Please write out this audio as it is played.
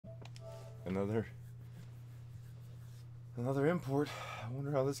another import. I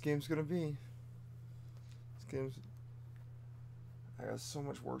wonder how this game's gonna be. This game's... I got so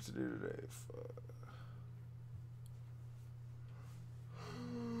much work to do today.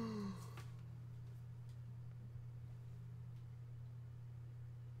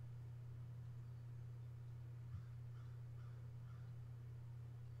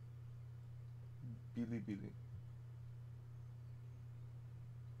 Billy.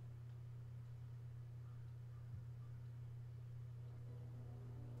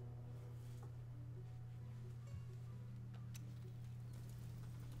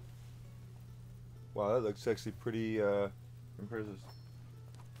 Wow, that looks actually pretty impressive.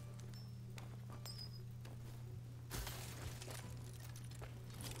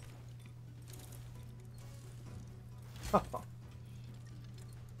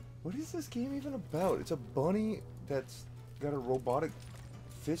 What is this game even about? It's a bunny that's got a robotic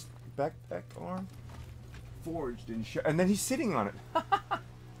fist backpack arm, forged and and then he's sitting on it.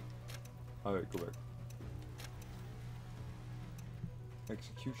 Alright, go back.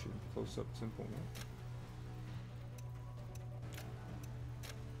 Execution, close up, simple.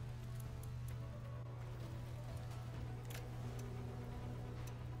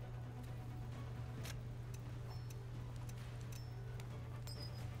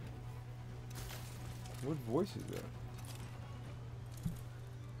 What voice is that?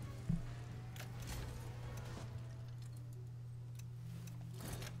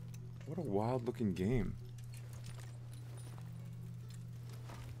 What a wild looking game.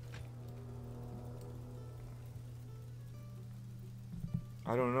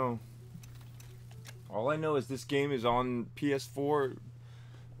 I don't know. All I know is this game is on PS4,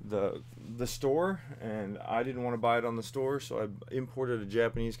 the store, and I didn't want to buy it on the store, so I imported a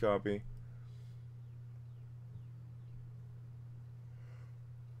Japanese copy.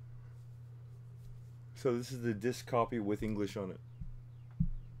 So this is the disc copy with English on it.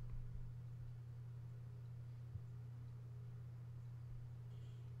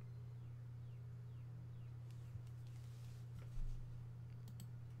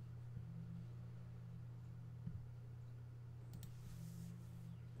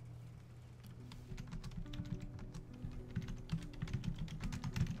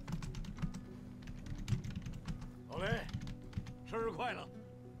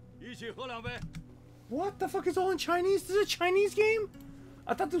 What the fuck is all in Chinese? This is a Chinese game?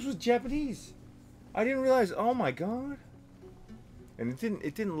 I thought this was Japanese. I didn't realize. Oh my god! And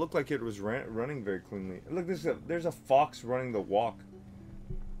it didn't look like it was running very cleanly. Look, there's a fox running the walk.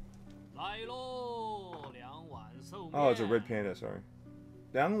 Oh, it's a red panda. Sorry.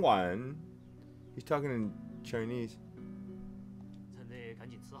 Liang Wan. He's talking in Chinese.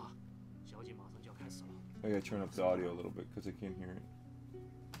 I gotta turn up the audio a little bit because I can't hear it.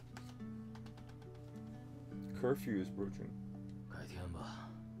 Curfew is approaching.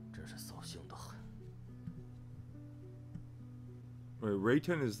 Wait,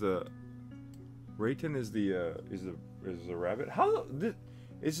 Rayton is the rabbit. How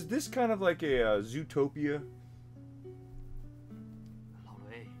is this kind of like a Zootopia? 老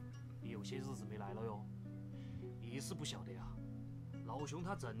雷，你有些日子没来了哟。你是不晓得呀，老熊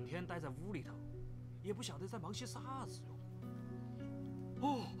他整天待在屋里头，也不晓得在忙些啥子哟。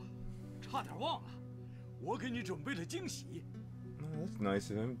哦，差点忘了。 我给你准备了惊喜。Oh, that's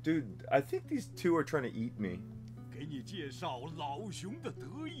nice of him, dude. I think these two are trying to eat me. 给你介绍老熊的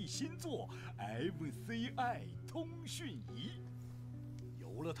得意新作 MCI 通讯仪。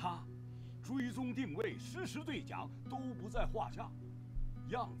有了它，追踪定位、实时对讲都不在话下。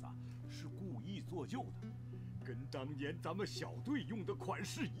样子是故意做旧的，跟当年咱们小队用的款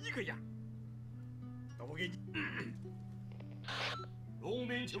式一个样。都给你。农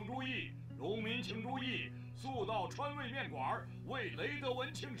民请注意！ 农民请注意，速到川味面馆为雷德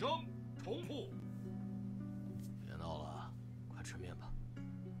文庆生。重复。别闹了，快吃面吧。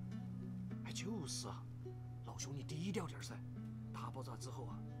哎，就是啊，老兄你低调点噻。大爆炸之后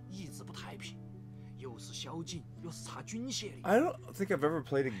啊，一直不太平，又是宵禁，又是查军械令。I don't think I've ever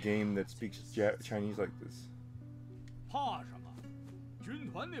played a game that speaks Chinese like this. 怕什么？军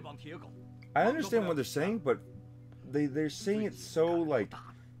团那帮铁狗。I understand what they're saying, but they're saying it so like.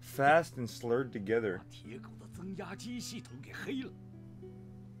 Fast and slurred together. I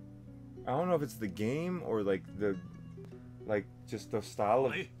don't know if it's the game or like just the style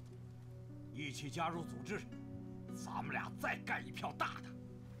of. 一起加入组织，咱们俩再干一票大的。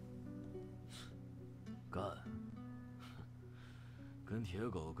干，跟铁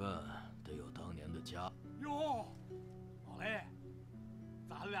狗干得有当年的家。哟，老雷，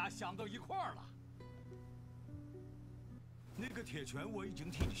咱俩想到一块儿了。那个铁拳我已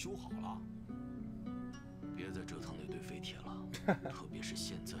经替你修好了。别再折腾那堆废铁了，特别是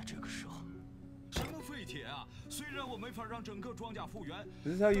现在这个时候。什么废铁啊？虽然我没法让整个装甲复原。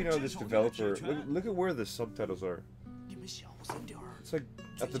This is how you know this developer. Look at where the subtitles are. 你们小声点儿。It's like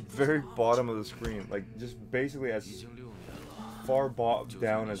at the very bottom of the screen, like just basically as far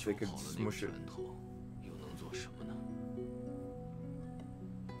down as they could smush it.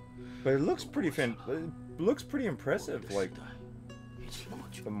 But it looks pretty looks pretty impressive, like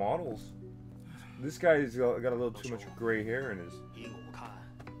the models. This guy's got a little too much gray hair in his. 依我看，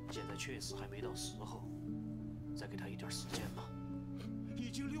现在确实还没到时候，再给他一点时间吧。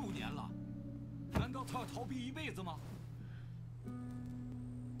已经6年了，难道他要逃避一辈子吗？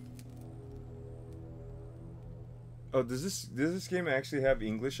 Oh, does this game actually have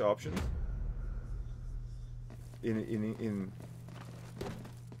English options? In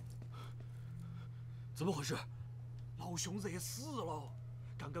怎么回事？老熊热死了！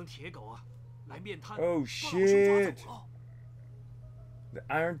刚刚铁狗啊来面瘫， Oh shit! The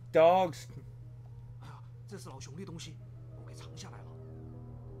Iron Dogs. 哎呀，这是老熊的东西，我给藏下来了。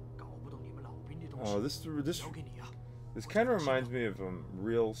搞不懂你们老兵的东西。 Oh, this 交给你啊。 This kind of reminds me of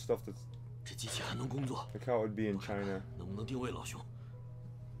real stuff that's 这机器还能工作 like how it would be in China. 能不能定位老熊？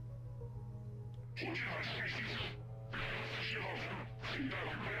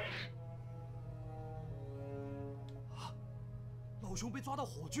啊！老熊被抓到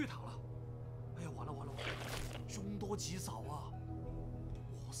火炬塔了！哎呀，完了完了完了！凶多吉少啊！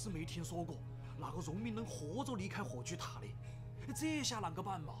我是没听说过哪个农民能活着离开火炬塔的，这下啷个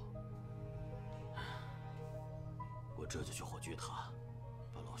办嘛？我这就去火炬塔，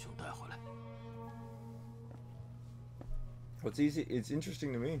把老熊带回来。 What's easy? It's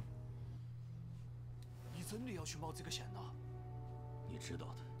interesting to me. 你真的要去冒这个险呐？你知道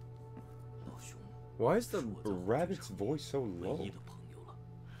的，老熊。Why is the rabbit's voice so low? 唯一的朋友了。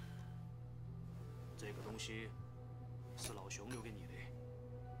这个东西是老熊留给你的，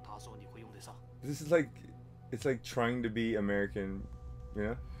他说你会用得上。This is like, it's like trying to be American, you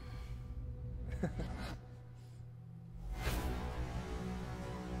know?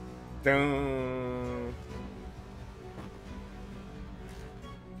 Dun.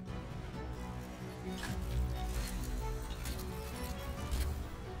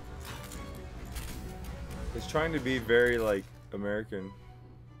 It's trying to be very like American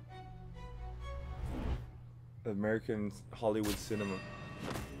Hollywood cinema.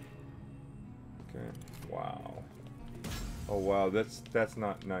 Okay. Wow. Oh wow, that's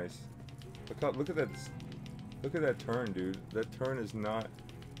not nice. Look at that turn, dude. That turn is not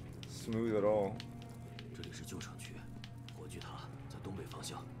smooth at all. 这里是旧厂区，火炬塔在东北方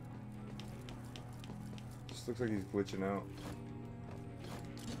向。 Just looks like he's glitching out.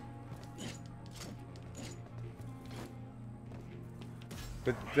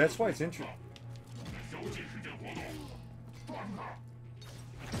 But that's why it's interesting.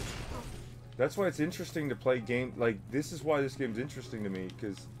 That's why it's interesting to play game like this. Is why this game's interesting to me,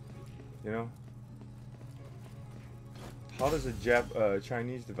 because, you know, how does a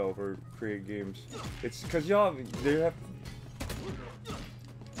Chinese developer create games? It's because they have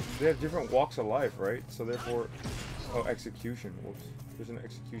different walks of life, right? So therefore, oh, execution. Whoops, there's an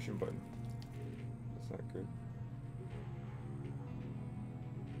execution button. That's not good.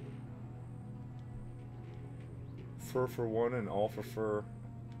 Fur for one and all for fur.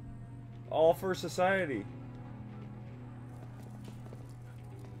 All for society.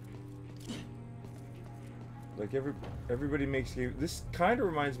 Like everybody makes games. This kind of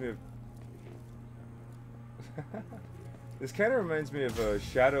reminds me of. This kind of reminds me of a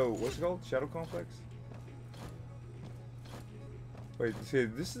Shadow. What's it called? Shadow Complex. Wait, see,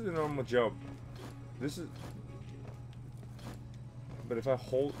 this is a normal jump. This is. But if I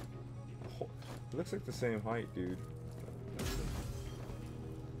hold it looks like the same height, dude.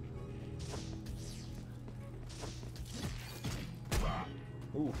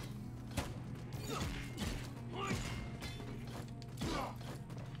 Oof.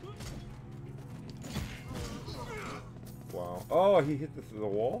 Wow. Oh, he hit the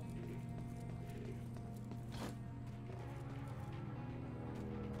wall?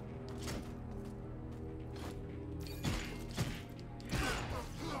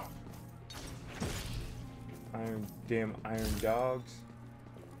 Damn iron dogs.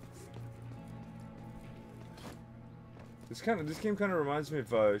 This game kind of reminds me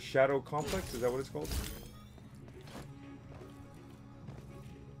of Shadow Complex. Is that what it's called?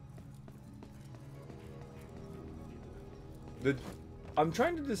 I'm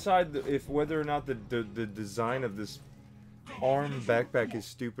trying to decide if whether or not the design of this arm backpack is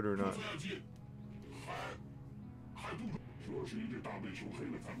stupid or not.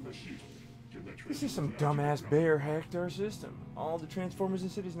 This is some dumbass bear hacked our system. All the transformers in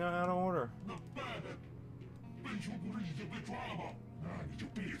cities now out of order.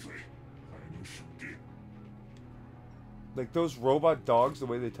 Like those robot dogs, the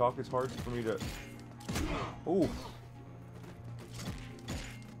way they talk, it's hard for me to. Ooh.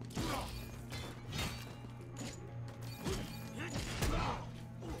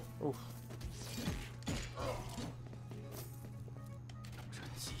 Oof.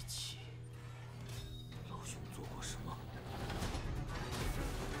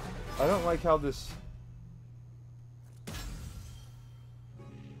 I don't like how this.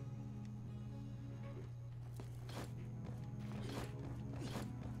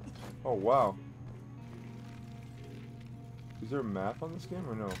 Oh wow. Is there a map on this game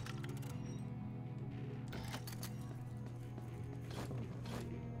or no?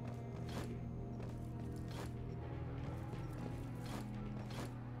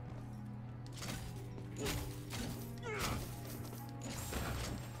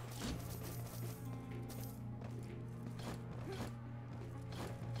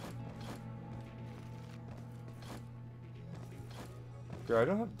 I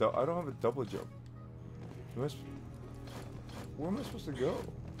don't have a double jump. Where am I supposed to go?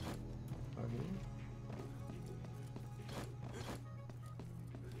 I mean,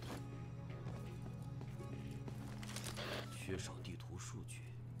 缺少地图数据，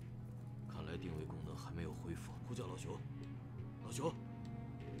看来定位功能还没有恢复。呼叫老熊，老熊，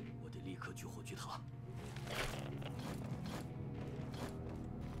我得立刻去火炬塔。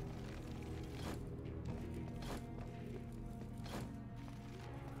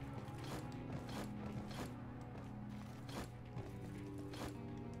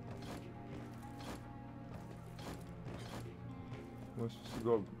 Am I supposed to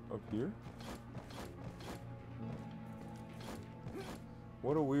go up here?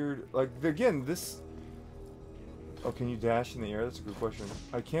 What a weird, like, again, this... Oh, can you dash in the air? That's a good question.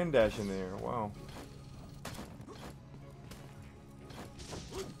 I can dash in the air, wow.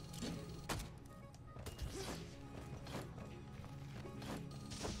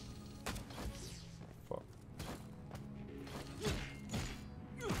 Fuck.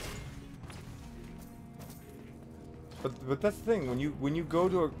 But that's the thing, when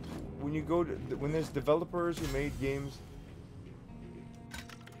there's developers who made games,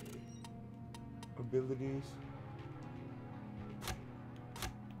 abilities,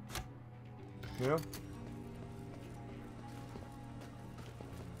 you know?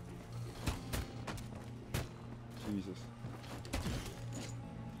 Jesus.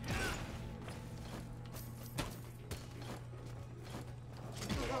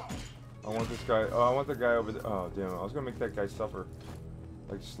 I want this guy. Oh, I want the guy over there. Oh, damn it. I was gonna make that guy suffer.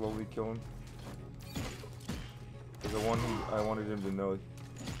 Like, slowly kill him. Because I wanted him to know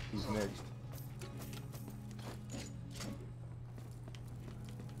he's next.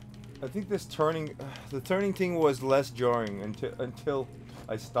 I think this turning, the turning thing was less jarring until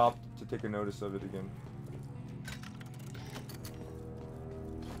I stopped to take a notice of it again.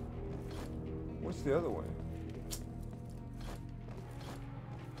 What's the other way?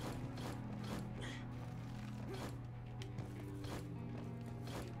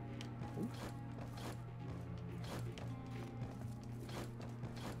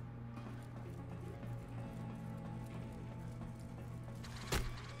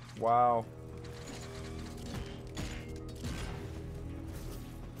 Wow.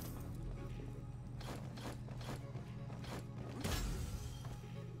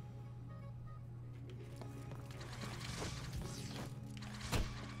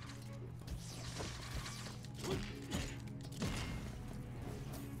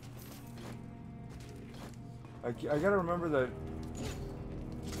 I gotta remember that.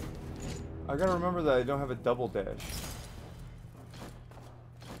 I gotta remember that I don't have a double dash.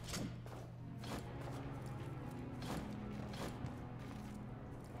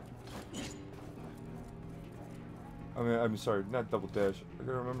 I mean, I'm sorry, not double dash. I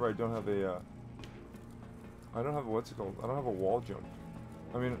gotta remember I don't have a, I don't have a, what's it called? I don't have a wall jump.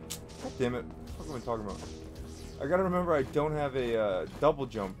 I mean, god damn it. What am I talking about? I gotta remember I don't have a, double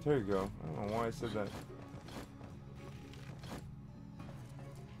jump. There you go. I don't know why I said that.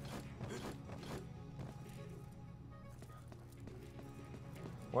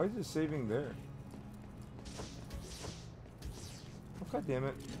 Why is it saving there? Oh, god damn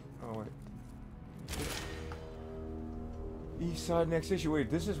it. Oh, wait. East side next issue. Wait,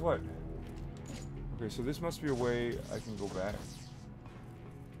 this is what? Okay, so this must be a way I can go back.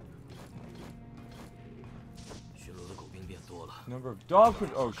 Number of dog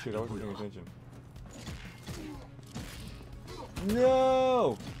food. Oh shit, I wasn't paying attention.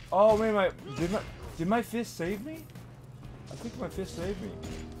 No! Oh man, did my fist save me? I think my fist saved me.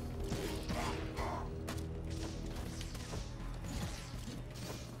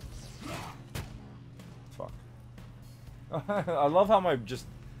 Fuck. I love how my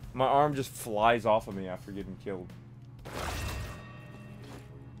arm just flies off of me after getting killed.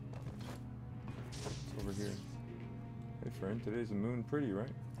 It's over here. Hey friend, today's the moon pretty, right?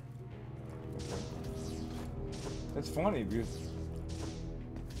 Okay. That's funny because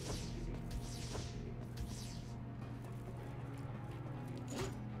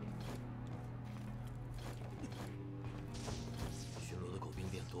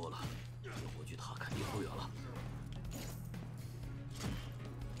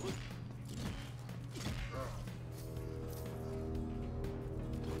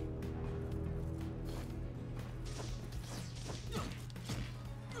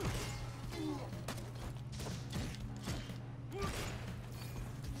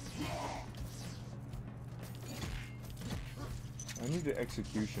I need an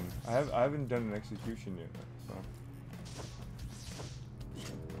execution. I haven't done an execution yet, so.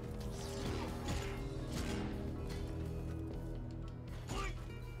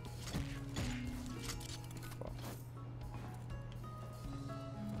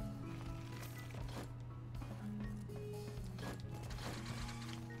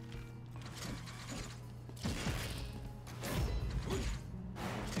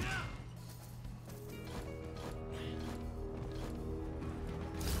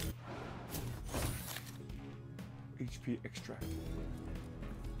 HP extract.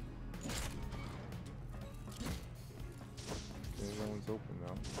 Okay, that one's open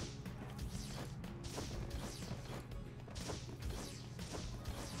now.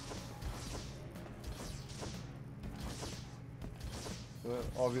 So that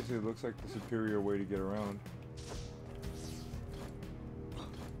obviously looks like the superior way to get around.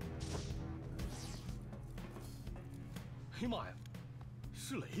 Hey, 妈呀，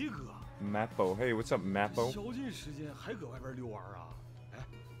是雷哥。 Mappo, hey, what's up, Mappo? 宵禁时间还搁外边遛弯啊？哎，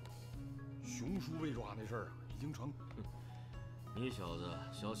熊叔被抓那事儿啊，已经传。你小子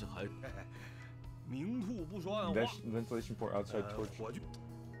消息还……明兔不说暗话。Ventilation port outside torch. 火炬。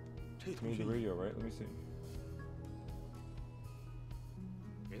这 Made the radio, right? Let me see.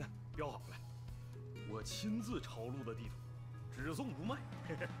 给他标好了，我亲自抄录的地图，只送不卖。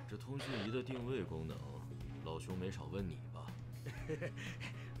这通讯仪的定位功能，老熊没少问你吧？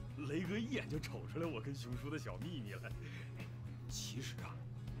雷哥一眼就瞅出来我跟熊叔的小秘密了。其实啊，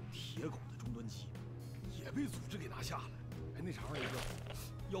铁狗的终端机也被组织给拿下了。哎，那啥玩意儿，雷哥，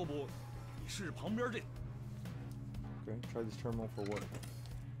要不你试试旁边这？Okay, try this terminal for what?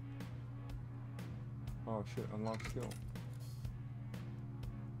 Oh shit, unlock skill.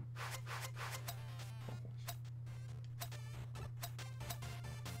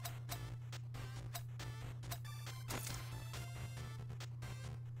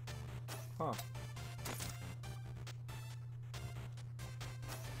 Huh.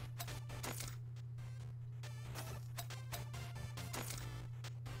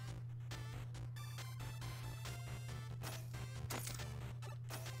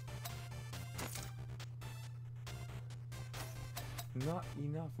 Not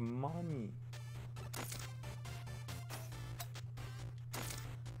enough money.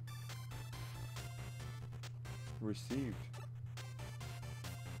 Received.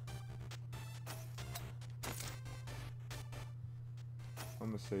 I'm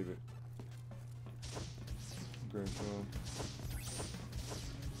gonna save it. Okay, so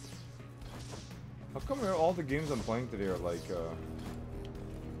how come all the games I'm playing today are like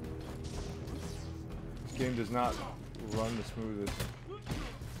this game does not run the smoothest.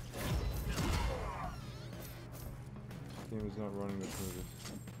 This game is not running the smoothest.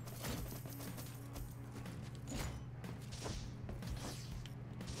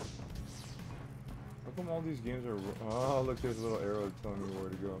 How come all these games are... Oh, look, there's a little arrow telling me where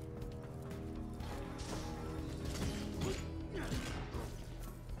to go.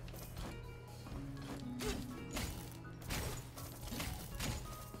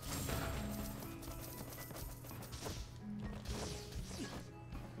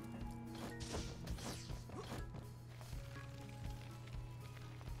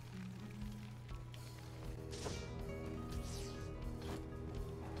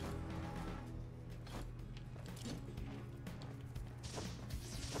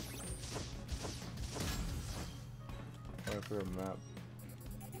 For a map.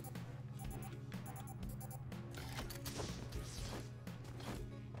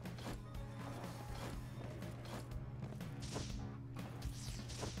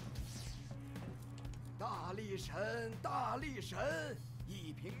 力神，大力神，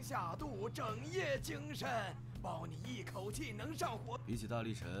一瓶下肚，整夜精神，保你一口气能上火。比起大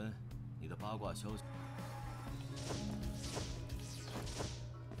力神，你的八卦消息。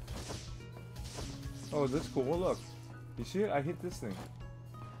 Oh, that's cool. Look. You see it? I hit this thing.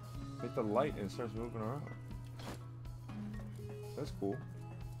 Hit the light and it starts moving around. That's cool.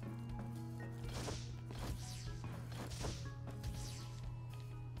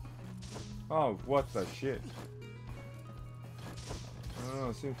 Oh, what the shit? I don't know,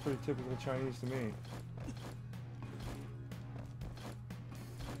 it seems pretty typical Chinese to me.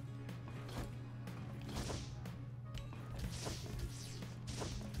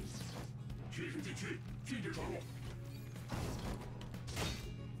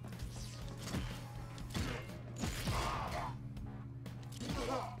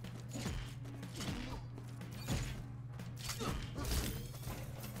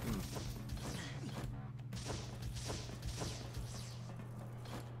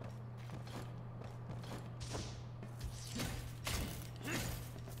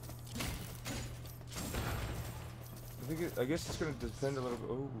 I guess it's gonna depend a little bit.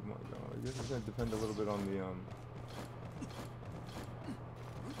 Oh my god! I guess it's gonna depend a little bit on the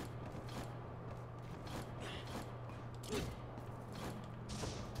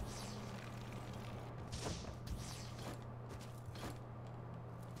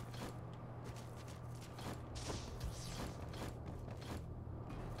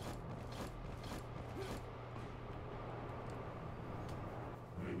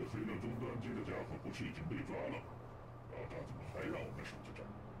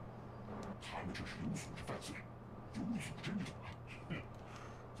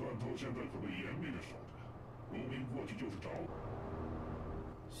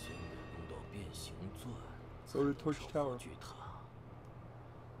So did Torch Tower.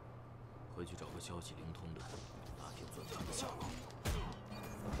 回去找个消息灵通的，打听钻塔的下落。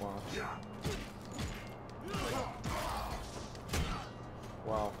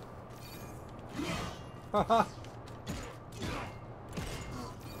Wow. Haha.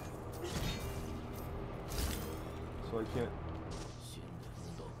 So I can't.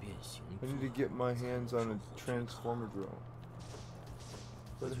 I need to get my hands on a transformer drill.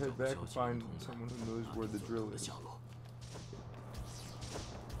 Better head back and find someone who knows where the drill is.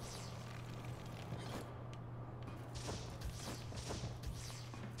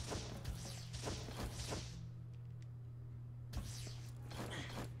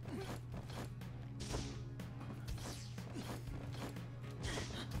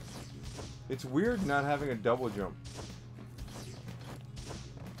 It's weird not having a double jump.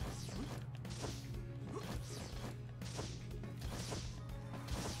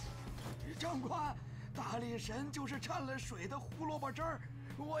 长官，大力神就是掺了水的胡萝卜汁儿。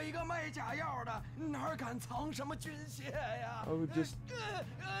我一个卖假药的，哪敢藏什么军械呀？ I would just.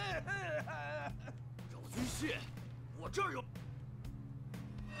 找军械，我这儿有。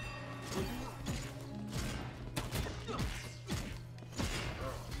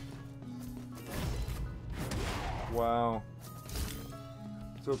 Wow.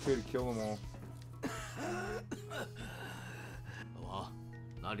 It's okay to kill them all. 老王，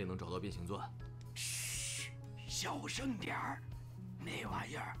哪里能找到变形钻？嘘，小声点儿。那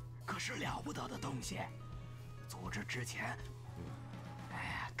玩意儿可是了不得的东西。组织之前，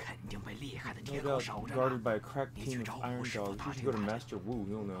肯定被厉害的铁口守着呢。 Guarded by a crack team of iron dogs. You should go to Master Wu.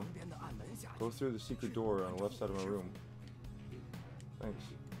 He'll know. Go through the secret door on the left side of my room. Thanks.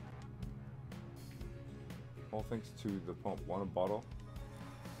 All thanks to the pump. Want a bottle?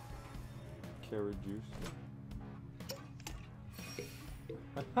 Carrot juice.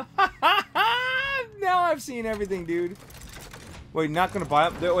 Now I've seen everything, dude. Wait, not gonna buy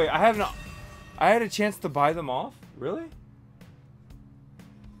them? Wait, I had a chance to buy them off? Really?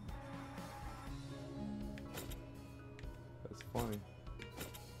 That's funny.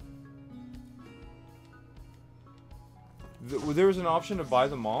 There was an option to buy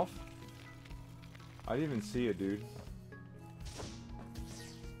them off? I didn't even see it, dude.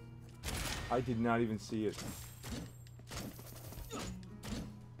 I did not even see it.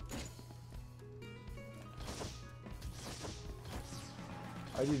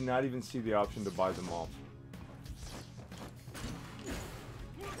 I did not even see the option to buy them off.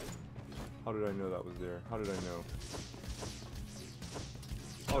 How did I know that was there? How did I know?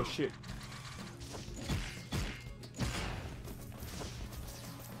 Oh shit.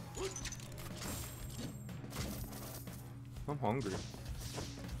 I'm hungry.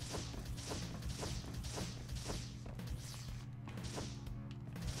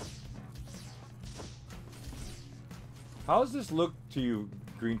 How does this look to you,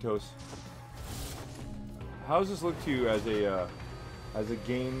 Green Toast? How does this look to you as a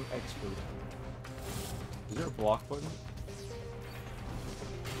game expert? Is there a block button?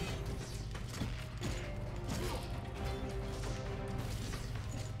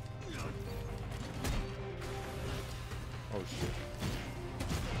 Oh shit.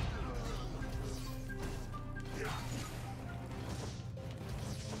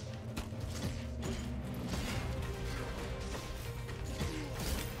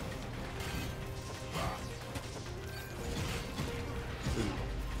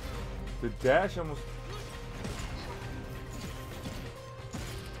 The dash almost...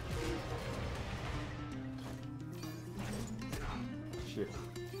 Shit.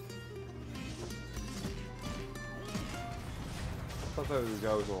 I thought that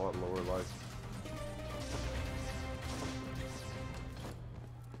guy was a lot lower life.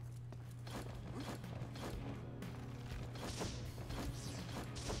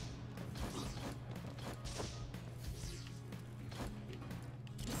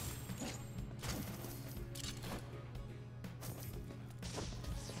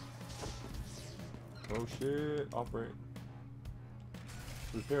 Oh shit, operate.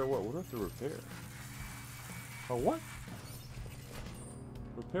 Repair what? What do I have to repair? Oh, what?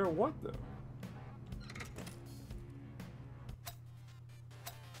 Repair what, though?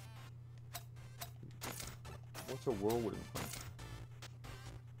 What's a whirlwind?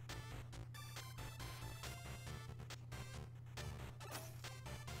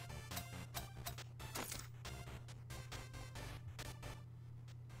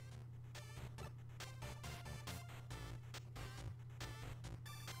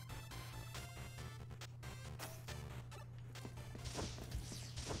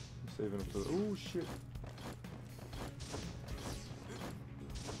 Saving him for the... Oh shit.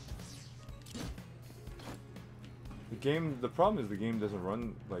 The game, the problem is the game doesn't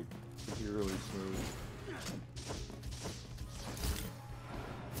run like particularly smooth.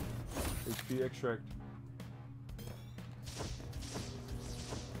 HP extract.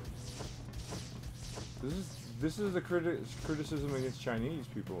 This is the criticism against Chinese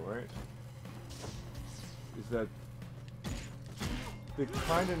people, right? Is that they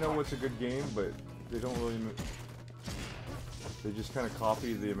kind of know what's a good game, but they don't really. They just kind of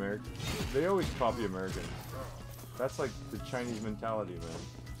copy the American. They always copy Americans. That's like the Chinese mentality, man.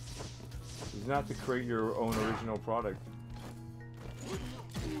 It's not to create your own original product.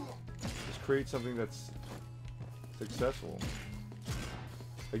 Just create something that's successful.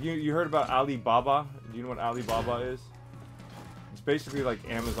 Like you heard about Alibaba? Do you know what Alibaba is? It's basically like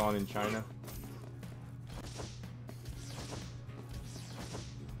Amazon in China.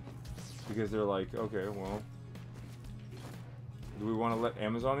 Because they're like, okay, well, do we want to let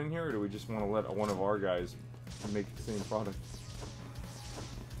Amazon in here, or do we just want to let one of our guys make the same product?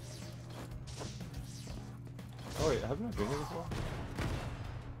 Oh wait, haven't I been here before?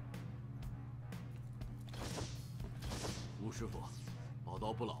 Wu 师傅，宝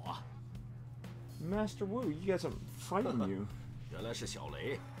刀不老啊！ Master Wu, you guys are fighting you. 原来是小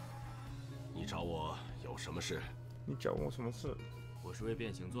雷，你找我有什么事？你找我什么事？我是为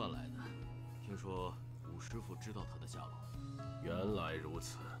变形钻来的，听说武师傅知道他的下落。原来如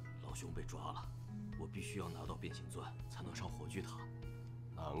此，老熊被抓了，我必须要拿到变形钻才能上火炬塔。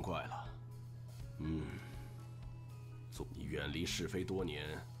难怪了。你远离是非多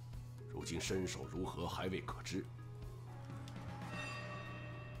年，如今身手如何还未可知。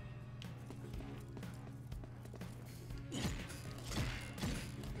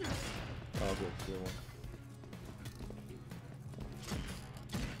Oh, good, good one.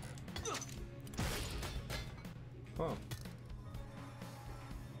 Huh.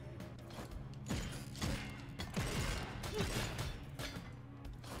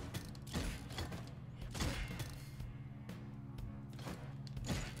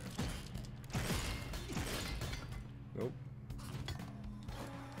 Nope.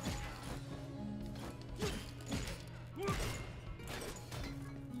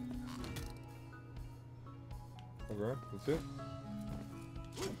 Okay, that's it.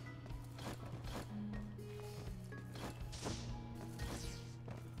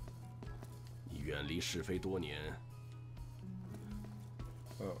你远离是非多年。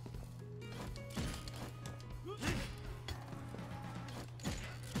Oh.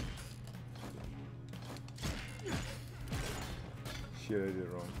 Shit, I did it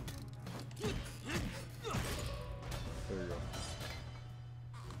wrong. There you go.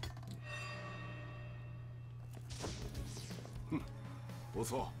 不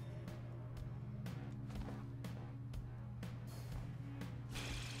错。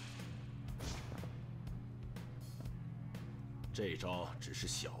这招只是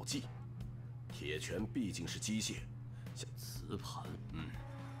小技，铁拳毕竟是机械，磁盘。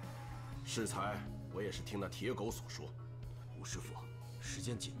适才我也是听那铁狗所说。吴师傅，时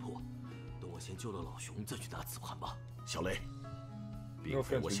间紧迫，等我先救了老熊，再去打磁盘吧。小雷， No 并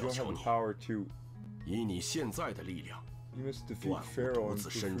非 offense, 我 but 小 you don't 瞧 have 你 the，power to. 以你现在的力量， You must defeat 断不 Pharaoh 独 and 自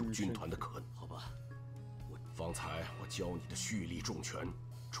深入 fulfill 军 your 团的 mission. 可能。好吧，方才我教你的蓄力重拳，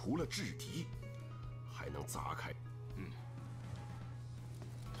除了制敌，还能砸开。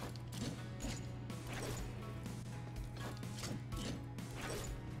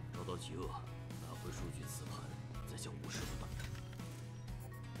找到极恶，拿回数据磁盘，再向吴师傅打。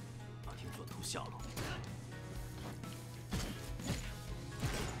阿天转头下楼。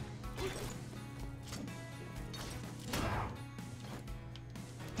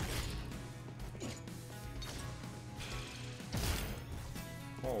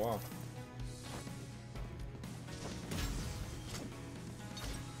Oh wow.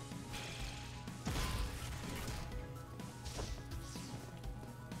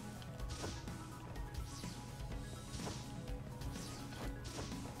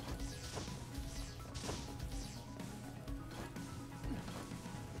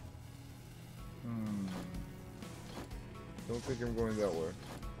 Don't think I'm going that way.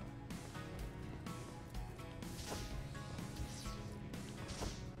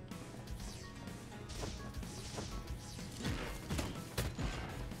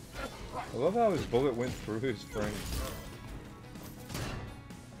 I love how his bullet went through his frame.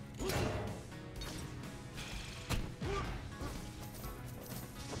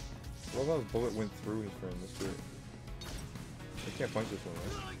 I love how his bullet went through his frame. That's great. I can't punch this one,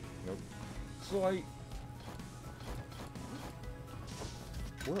 right? Nope. Slight.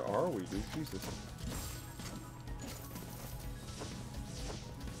 Where are we, dude? Jesus.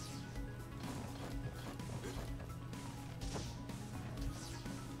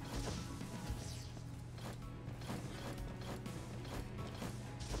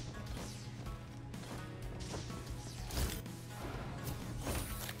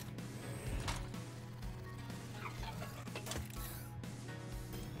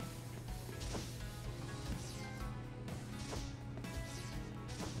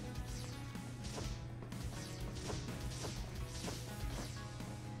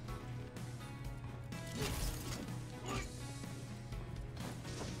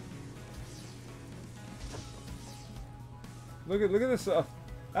 Look at this.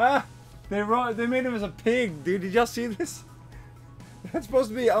 They made him as a pig, dude. Did y'all see this? That's supposed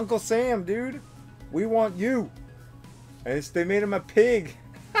to be Uncle Sam, dude. We want you. And they made him a pig.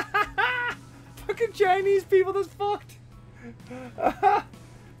 Fucking Chinese people, that's fucked.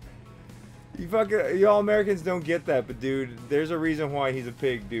 Y'all Americans don't get that, but dude, there's a reason why he's a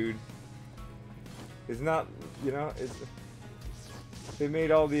pig, dude. It's not, you know, it's. They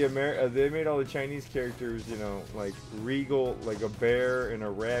made all the Chinese characters, you know, like regal, like a bear and a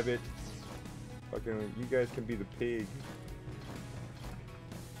rabbit. Fucking, you guys can be the pig.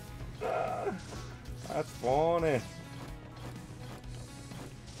 That's funny.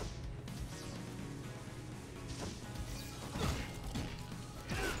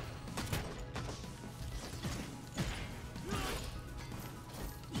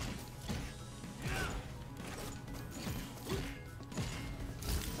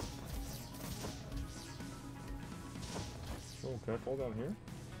 Oh, can I fall down here?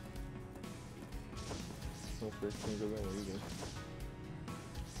 Okay, can't go that way either.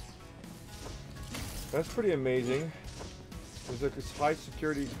 That's pretty amazing. There's like this high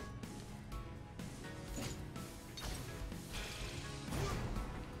security.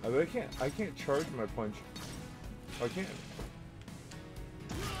 I can't charge my punch. I can't.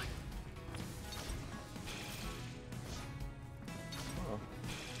 Oh.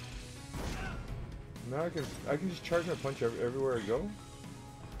 Now I can just charge my punch everywhere I go.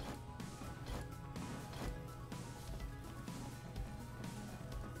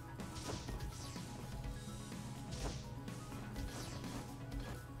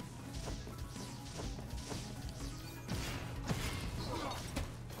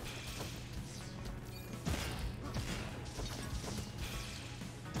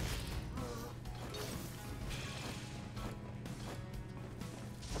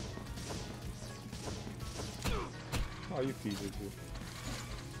 Oh, you pieces too.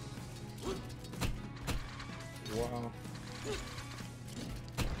 Wow.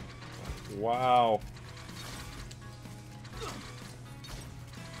 Wow.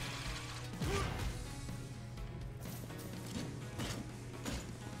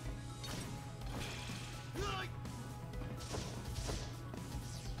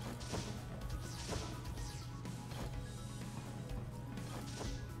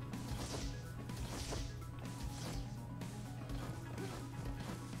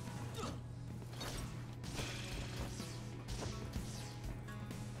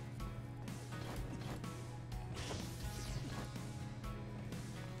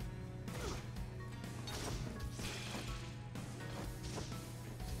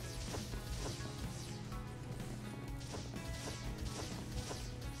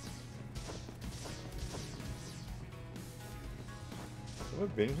 Have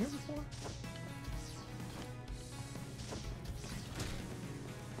I been here before?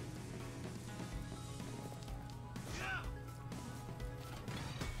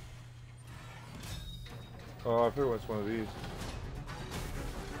 Oh, I figured it's one of these.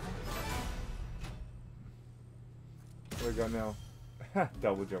 What do I got now?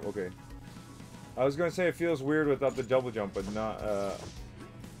 Double jump, okay. I was gonna say it feels weird without the double jump, but not,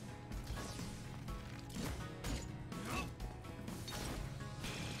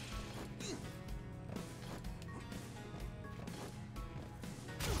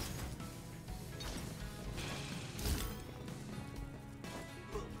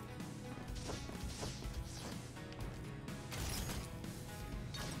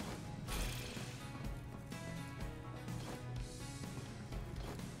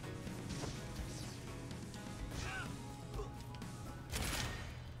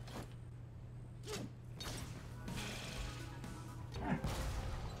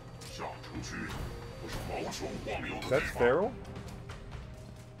 That's feral?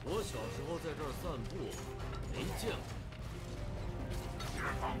 我小时候在这儿散步，没见过。别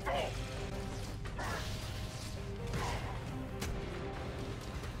放刀！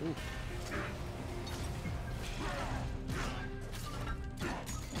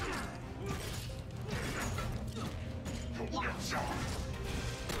有两下。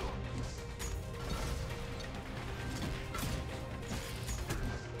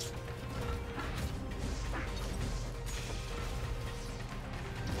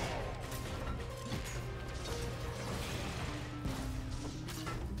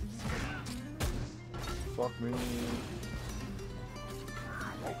 Fuck me.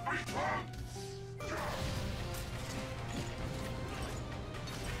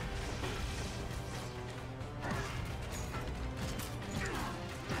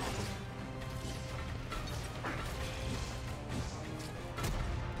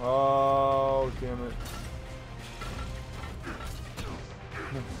 Oh, damn it.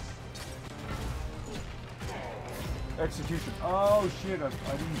 Execution. Oh shit, I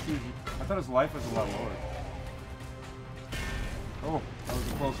didn't see it. I thought his life was a lot lower. Oh, that was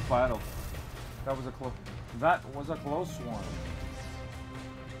a close battle. That was a close one.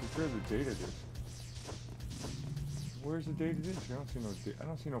 Where's the data disc? Where's the data disc? I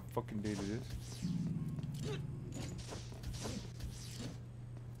don't see no fucking data disc.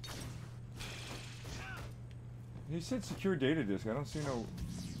 He said secure data disk. I don't see no.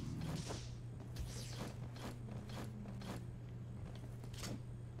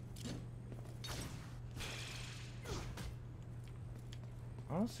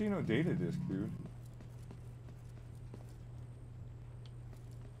 I don't see no data disk, dude.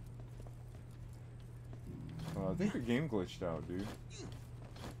 I think the game glitched out, dude.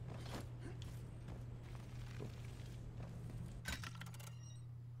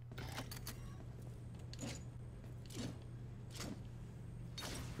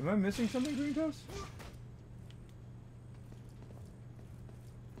 Am I missing something, Green Toast?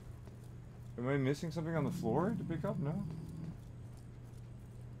 Am I missing something on the floor to pick up? No.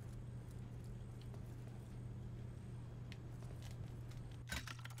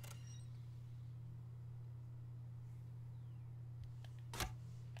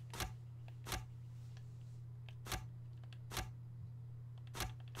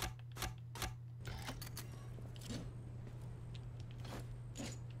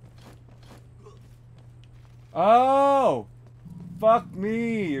 Oh! Fuck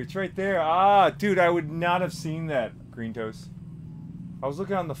me! It's right there. Ah, dude, I would not have seen that, Green Toast. I was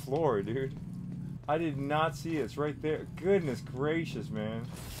looking on the floor, dude. I did not see it. It's right there. Goodness gracious, man.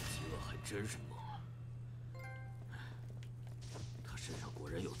 这还真是猛啊！他身上果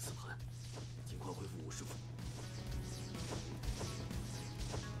然有磁盘，尽快恢复武士服。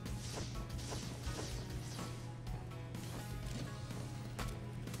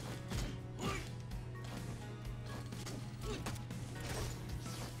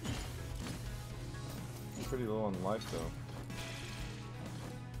 Pretty low on life, though.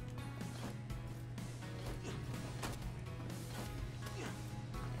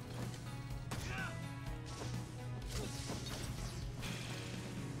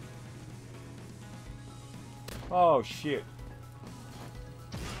 Oh, shit.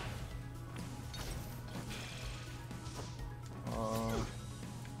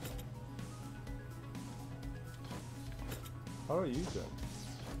 How do I use that?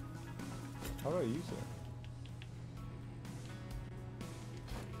 How do I use that?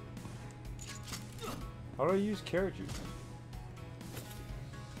 How do I use carrot juice?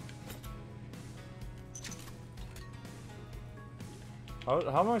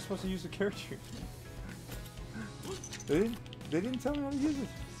 How am I supposed to use the carrot juice? See? They didn't tell me how to use it.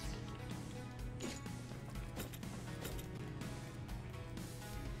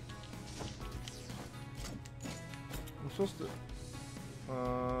 I'm supposed to.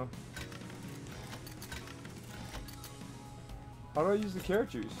 How do I use the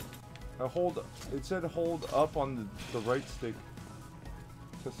characters? I hold. It said hold up on the right stick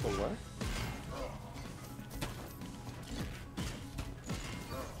to select.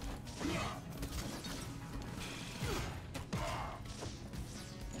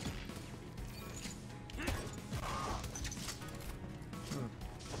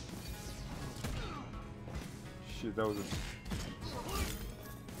 Shit, that was a...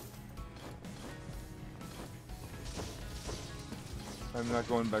 I'm not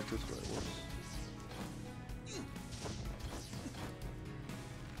going back this way. Whoops.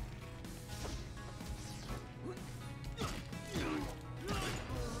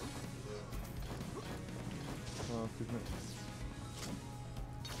 Oh, good night.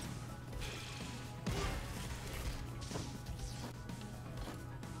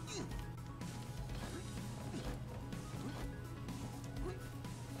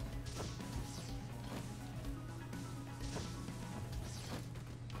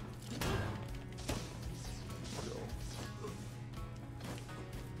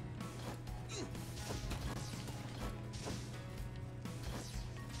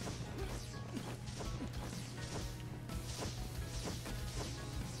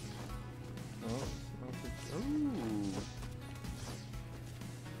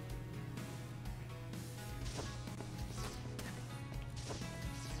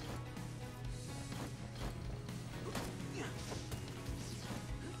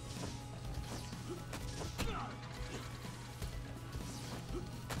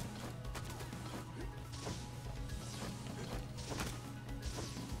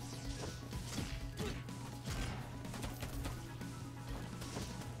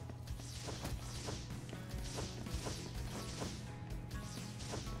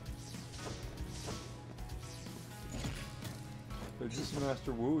 This is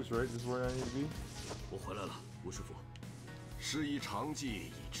Master Wu's, right? This is where I need to be. 我回来了，吴师傅。师夷长技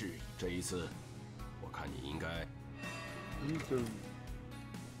以制夷，这一次，我看你应该 Use the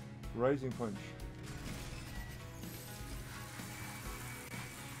rising punch.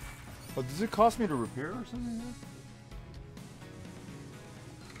 Oh, does it cost me to repair or something?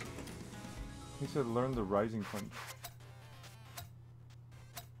 He said learn the rising punch.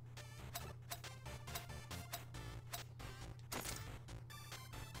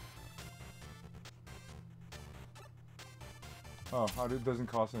 Oh, it doesn't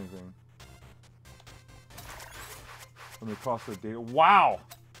cost anything. Let me cost the data. Wow!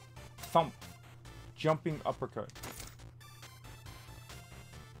 Thump. Jumping uppercut.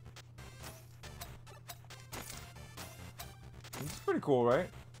 This is pretty cool, right?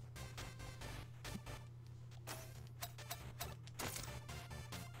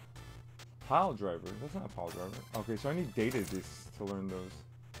 Pile driver. That's not a pile driver. Okay, so I need data discs to learn those.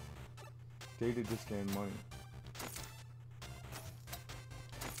 Data disc and money.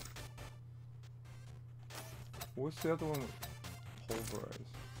 What's the other one? Pulverize.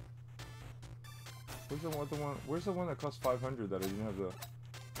 Where's the other one? Where's the one that costs 500 that I didn't have the?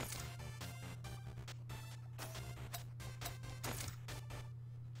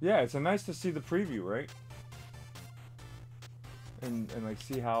 Yeah, it's nice to see the preview, right? And like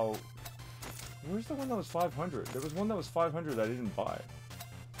see how. Where's the one that was 500? There was one that was 500 that I didn't buy.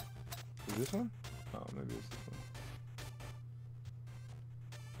 Is this one? Oh, maybe it's this one.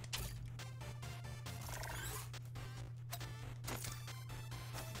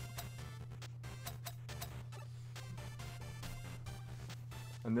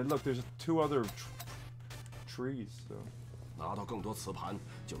 And then look, there's 2 other trees. So 拿到更多磁盘，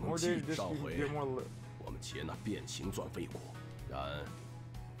就能 more 继 data 续 discs, 召 you can 回 get more. 我们企业那变形钻肺骨。然，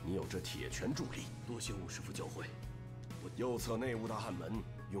你有这铁拳助力，多谢吴师傅教诲。右侧内务大汉门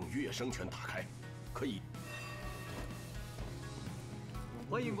用跃升拳打开，可以。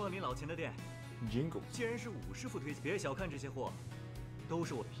欢迎光临老钱的店。 Jingle. 既然是武师傅推荐，别小看这些货，都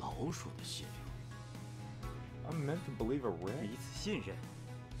是我老鼠的血流。 I'm meant to believe a rat. 彼此信任，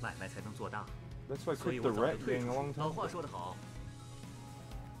买卖才能做大。 That's why I 所以 quit 我 the 早 rat 就退 gang 出 a long 去。老 time 话 ago. 说得好。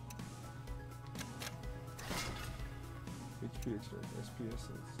 HP extract,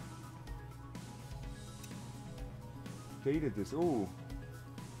 SPSs. Data disc. Ooh.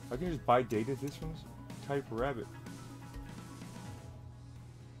 I can just buy data discs from this? Type rabbit.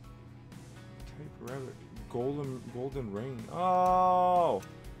 Type rabbit. Golden ring. Oh!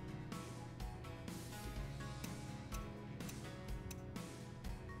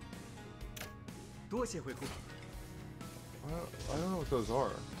 I don't know what those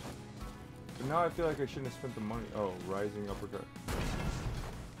are. But now I feel like I shouldn't have spent the money. Oh, rising uppercut.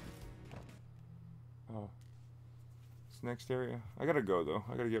 Oh. This next area. I gotta go though.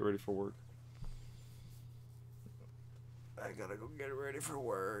 I gotta get ready for work. I gotta go get ready for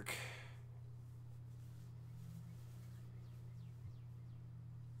work.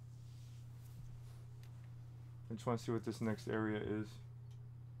 I just want to see what this next area is.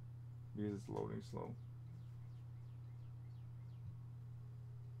 Because it's loading slow.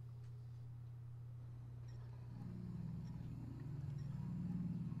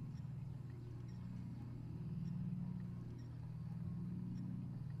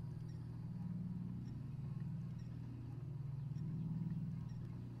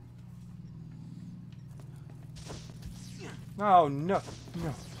 Oh, no,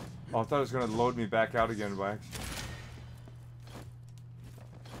 no. Oh, I thought it was going to load me back out again by accident.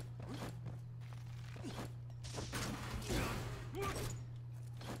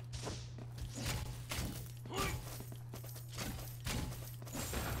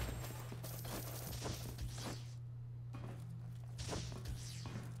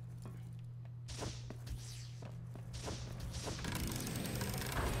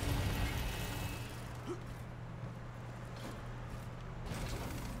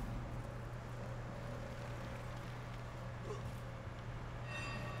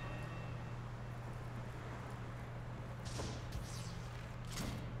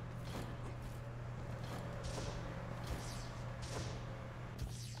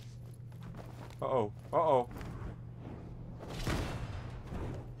 Uh-oh. Uh-oh.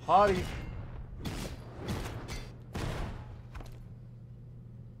 Hottie.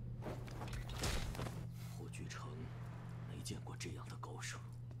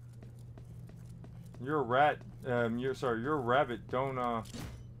 You're a rat. You're a rabbit. Don't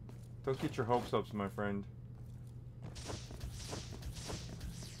get your hopes up, my friend.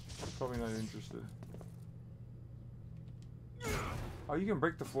 Probably not interested. Oh, you can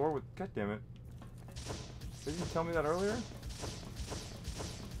break the floor with... God damn it. Didn't you tell me that earlier?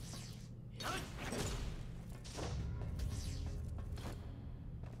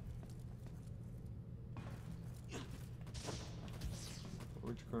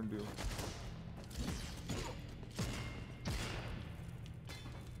 What you gonna do?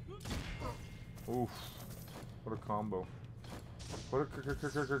 Oof. What a combo. What a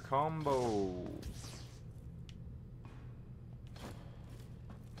combo.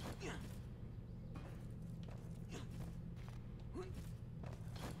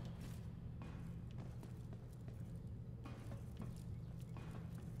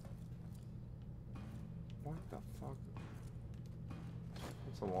 What the fuck?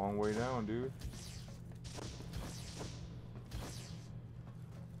 That's a long way down, dude.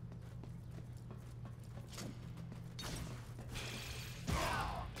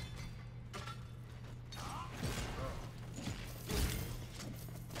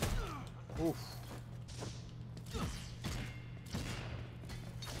 Oof.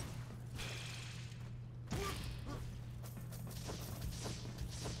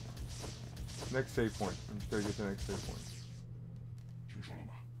 Next save point. I'm just gonna get the next save point.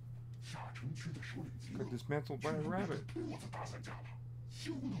 Got dismantled by a rabbit.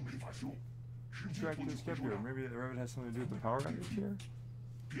 Track to escape here. Maybe the rabbit has something to do with the power outage here?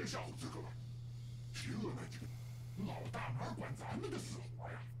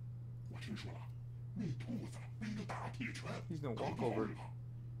 He's no walkover.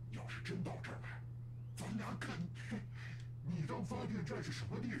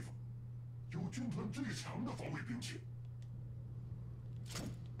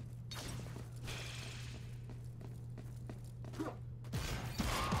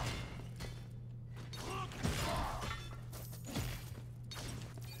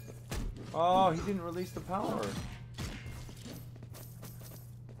 Oh, he didn't release the power.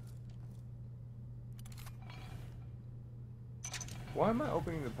 Why am I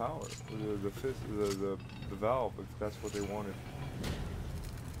opening the power? The valve, if that's what they wanted.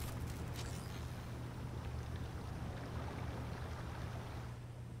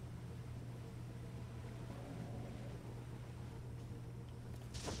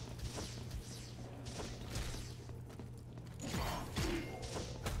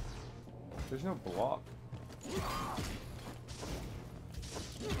 There's no block.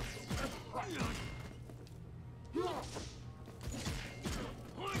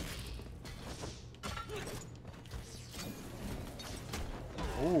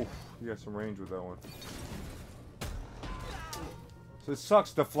 Ooh, you got some range with that one. So it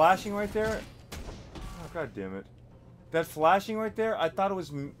sucks. The flashing right there. Oh, God damn it. That flashing right there. I thought it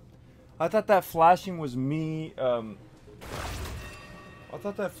was. I thought that flashing was me. I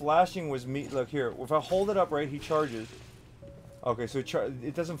thought that flashing was me. Look here. If I hold it up right, he charges. Okay, so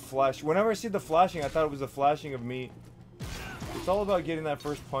it doesn't flash. Whenever I see the flashing, I thought it was the flashing of me. It's all about getting that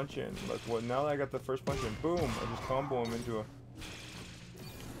first punch in. Like, what? Now that I got the first punch in, boom! I just combo him into a.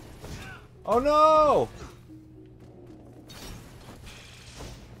 Oh no!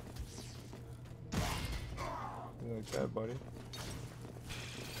 You like that, buddy?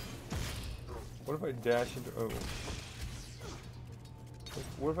 What if I dash into? Oh.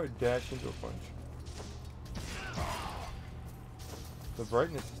 What if I dash into a punch? The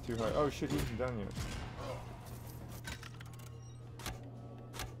brightness is too high. Oh shit, he isn't done yet.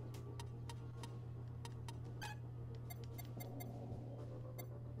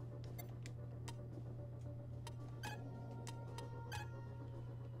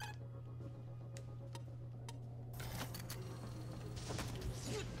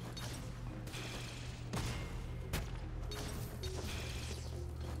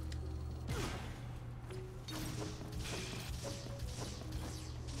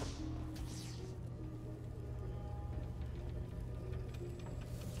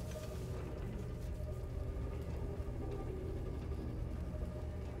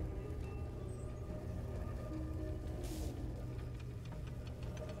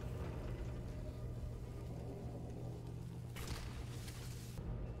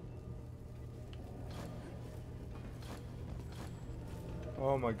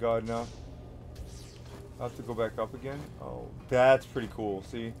 Oh my god, no. I have to go back up again? Oh, that's pretty cool,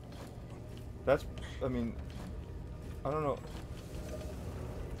 see? That's, I mean, I don't know.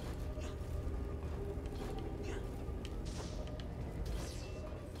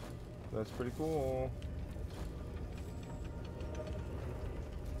 That's pretty cool.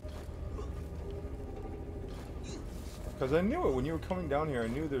 Because I knew it, when you were coming down here, I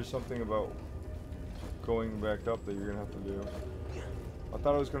knew there's something about going back up that you're gonna have to do. I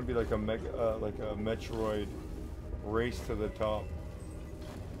thought it was going to be like a Metroid race to the top.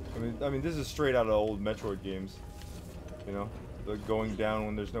 I mean, this is straight out of old Metroid games. You know, the going down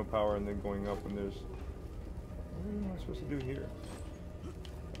when there's no power and then going up when there's. What am I supposed to do here?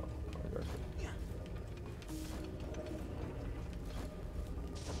 Oh, I got you.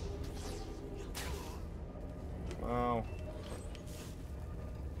 Wow.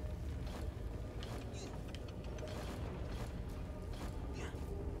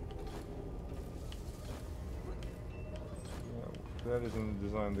 That isn't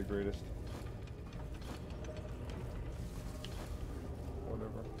designed the greatest.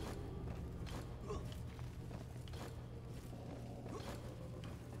 Whatever.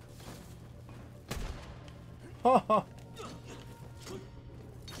 Haha!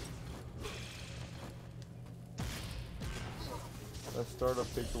 That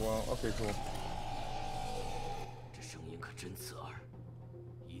startup takes a while. Okay, cool. 这声音可真刺耳，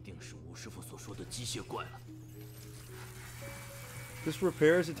一定是吴师傅所说的机械怪了。 This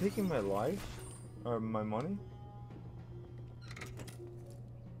repair, is it taking my life? Or my money?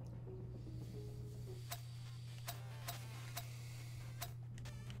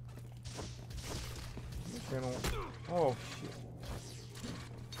 Oh shit.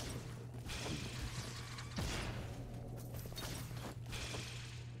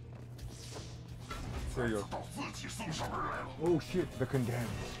 There you go. Oh shit, the condemned.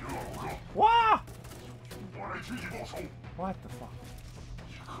 Wow! What the fuck?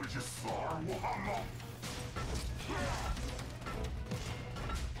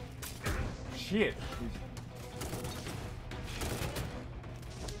 Shit.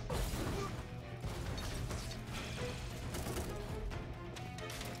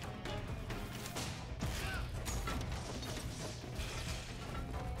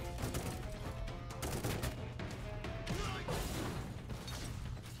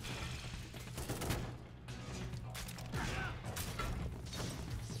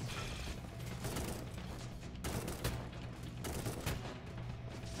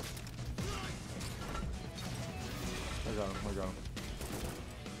 I got him.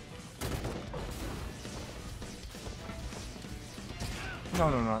 No,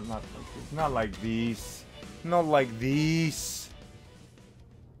 not like this. Not like these. Not like these.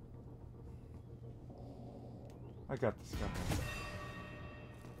 I got this guy.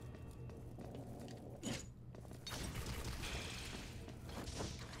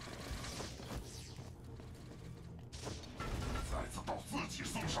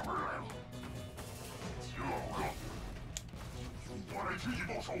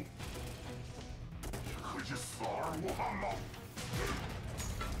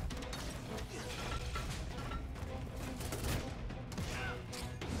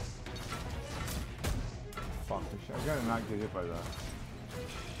 Fuck this shit. I gotta not get hit by that.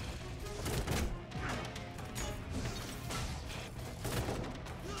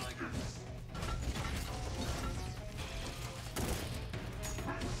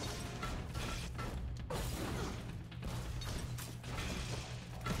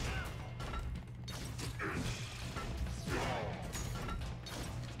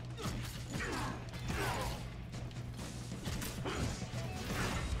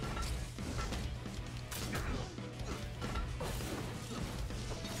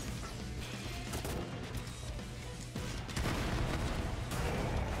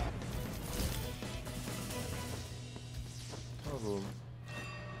 of them.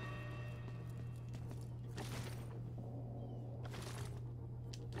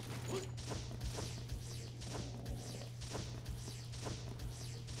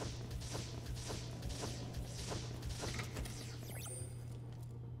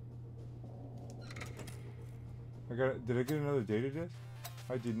 Did I get another data disc?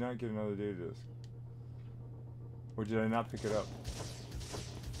 I did not get another data disc. Or did I not pick it up?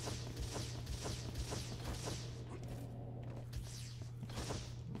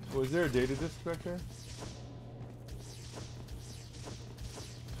 Was there a data disc back there?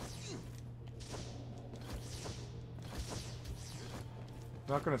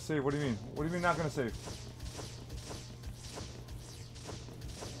 Not gonna save, what do you mean? What do you mean not gonna save?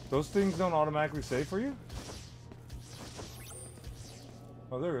 Those things don't automatically save for you?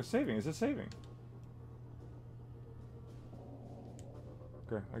 Oh, there it's saving. Is it saving?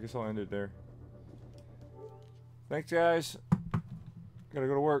 Okay, I guess I'll end it there. Thanks, guys. Gotta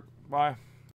go to work. Bye.